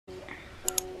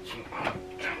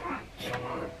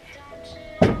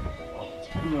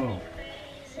No.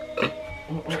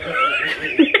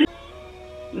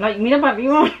 Like, mira para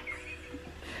arriba.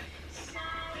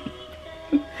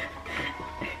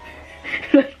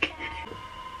 Like.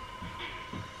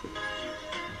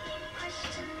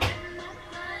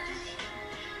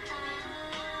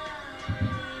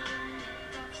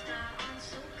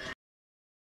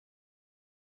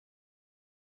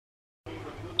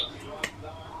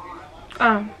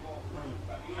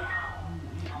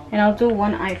 And I'll do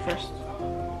one eye first.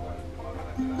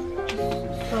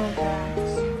 So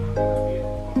fast.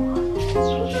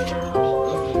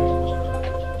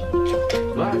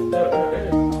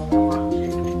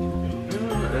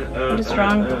 What is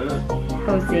wrong,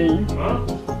 Jose?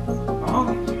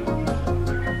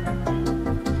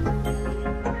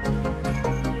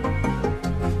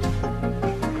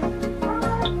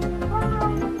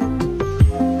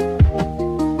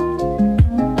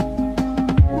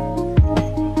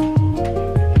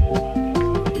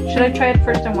 Should I try it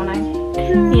first on one eye?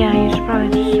 Yeah, you should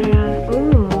probably just try it.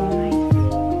 Ooh, nice.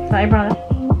 So eyebrow that.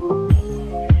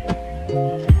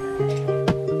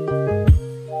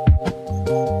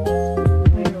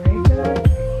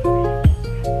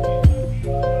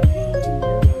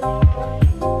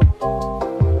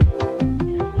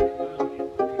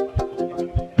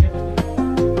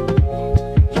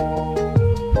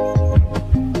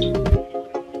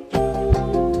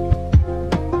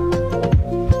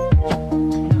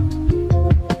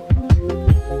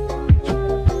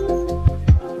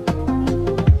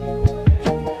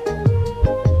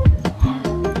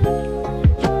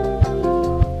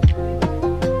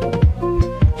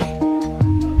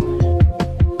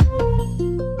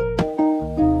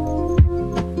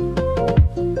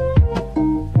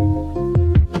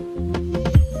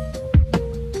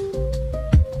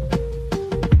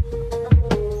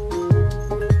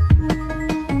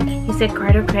 Said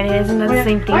card or credit, isn't that the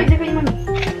same thing? Ay, deja ahí, mami.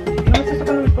 No me estás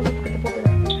tocando las cosas porque te puedo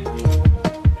pegar.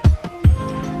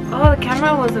 Oh, the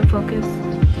camera wasn't focused.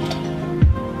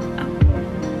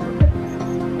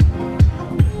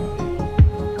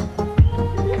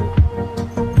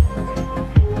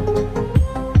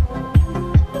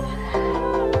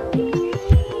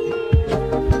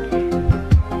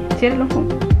 Cierra el ojo.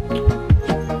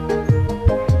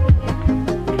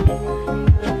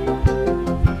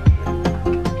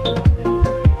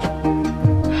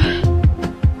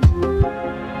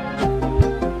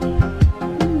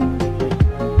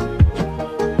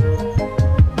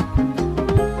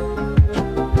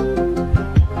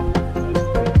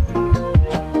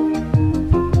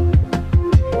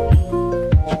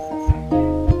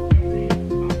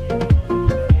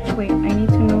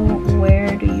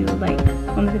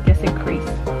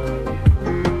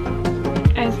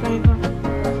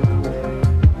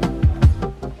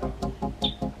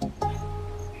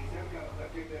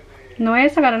 No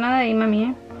vayas a sacar nada de ahí, mami,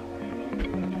 ¿eh?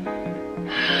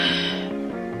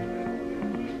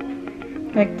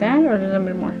 Like that or a little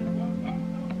bit more?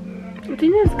 I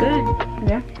think that's good.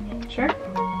 Yeah? Sure?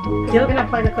 Yep. You can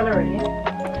apply the color already,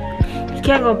 yeah? You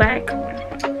can't go back.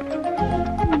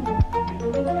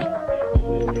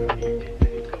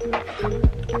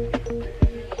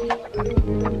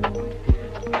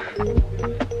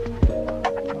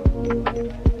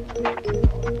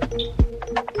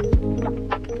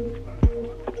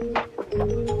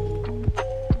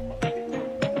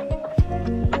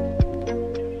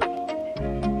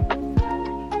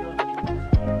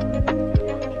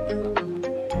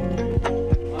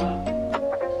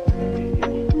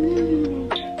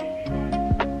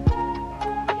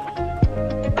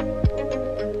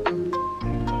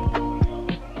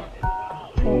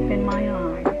 Open my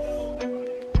eyes.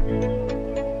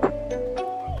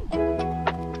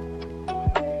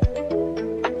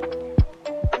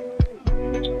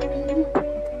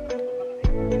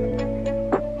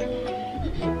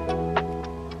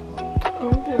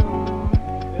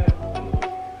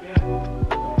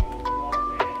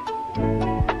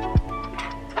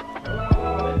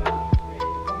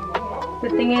 The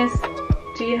thing is,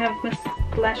 do you have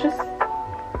lashes?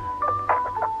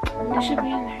 It should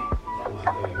be in there.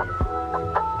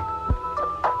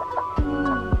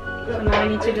 So now I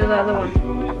need to do the other one.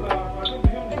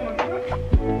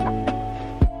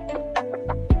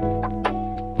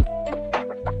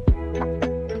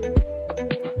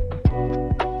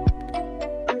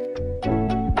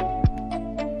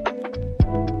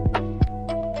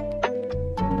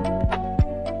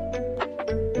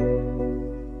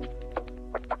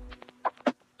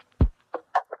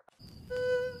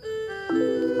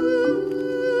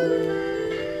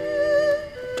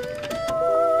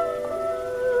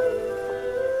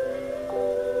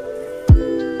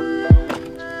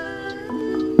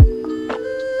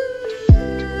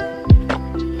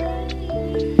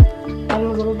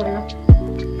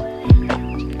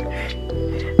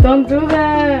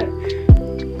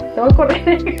 te voy a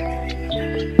correr.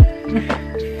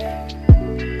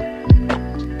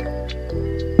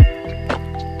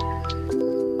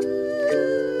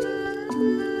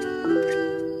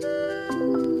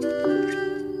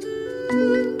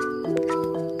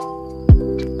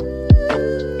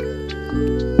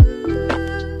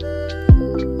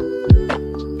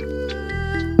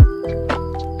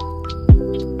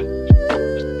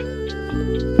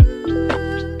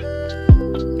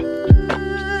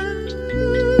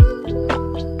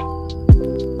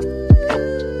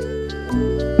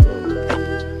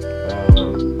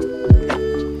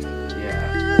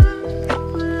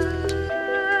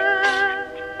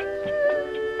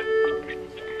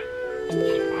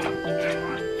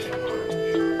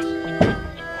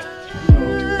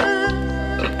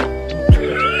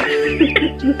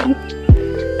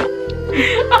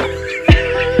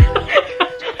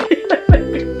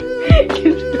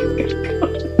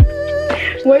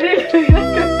 Why do you look like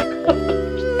a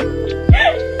ghost?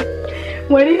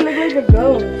 Why do you look like a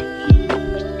ghost?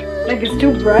 Like it's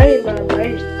too bright, not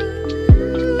light.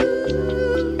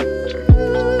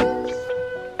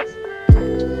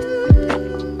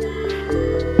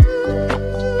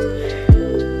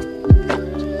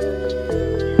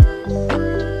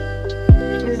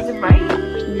 Is it bright?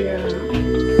 Yeah.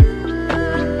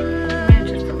 Maybe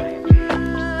just the light.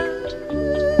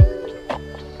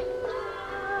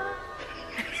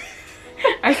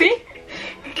 I see.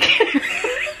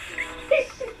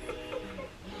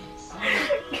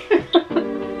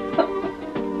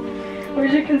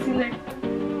 Where's your concealer?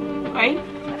 Right?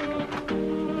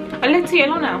 Let's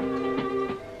yellow now.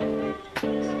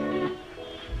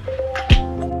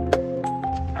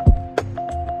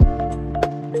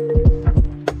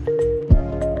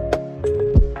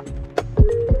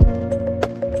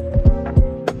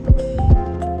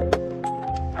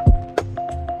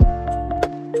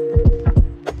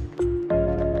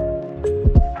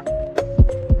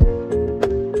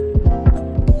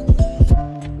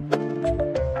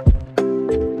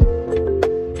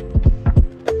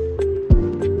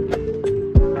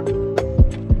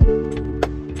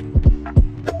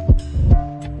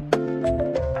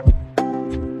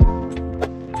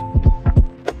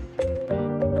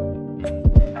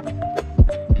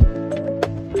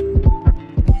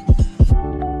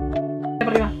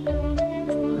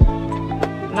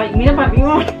 Ay, mira para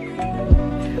arriba.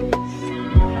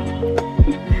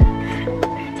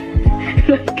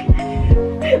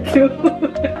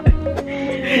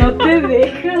 No te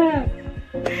deja.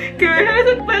 Que veas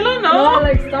ese pelo, no. No,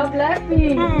 like stop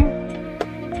laughing.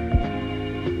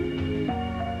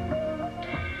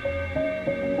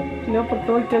 No, por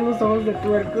todo el tiene los ojos de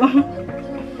tuerco.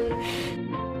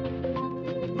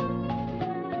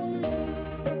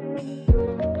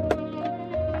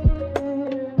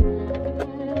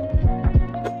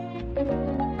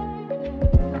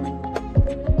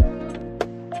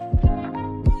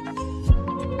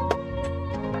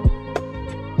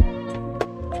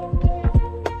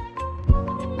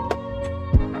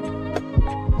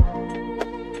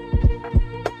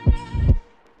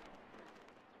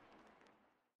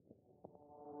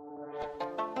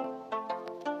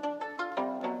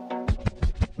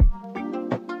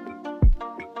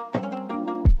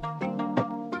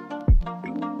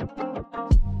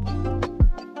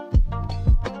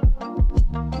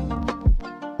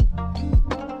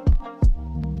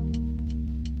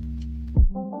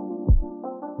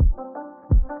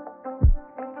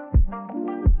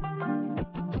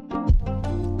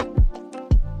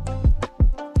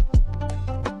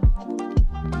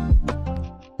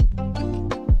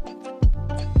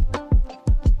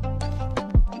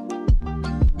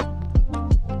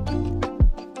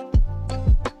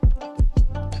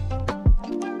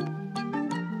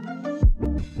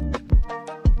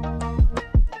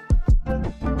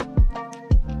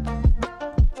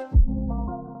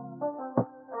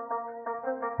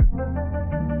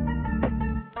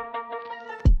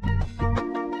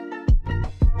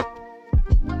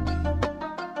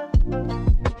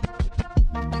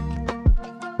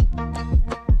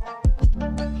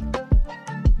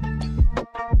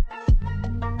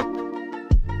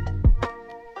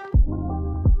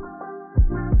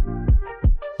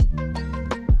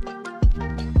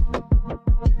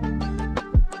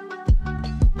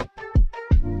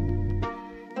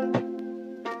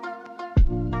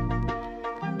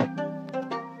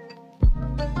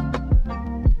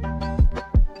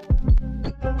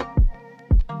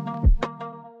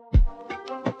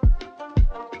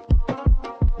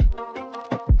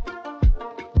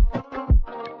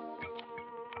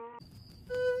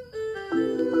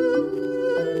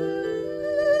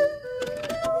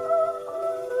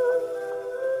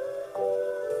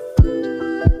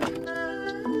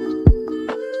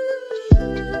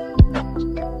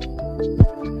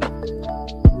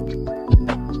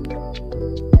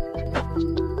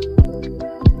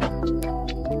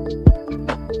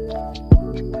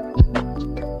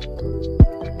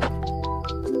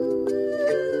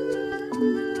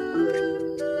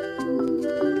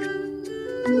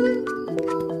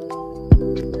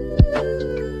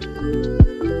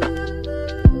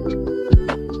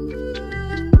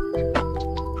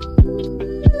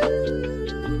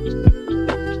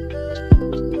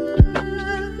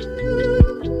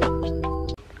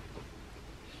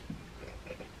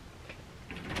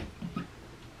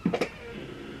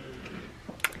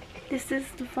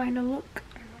 final look.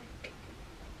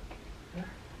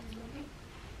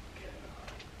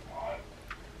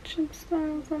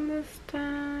 Gemstones on this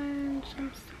side.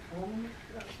 Gemstones.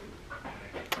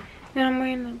 Then I'm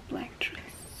wearing the black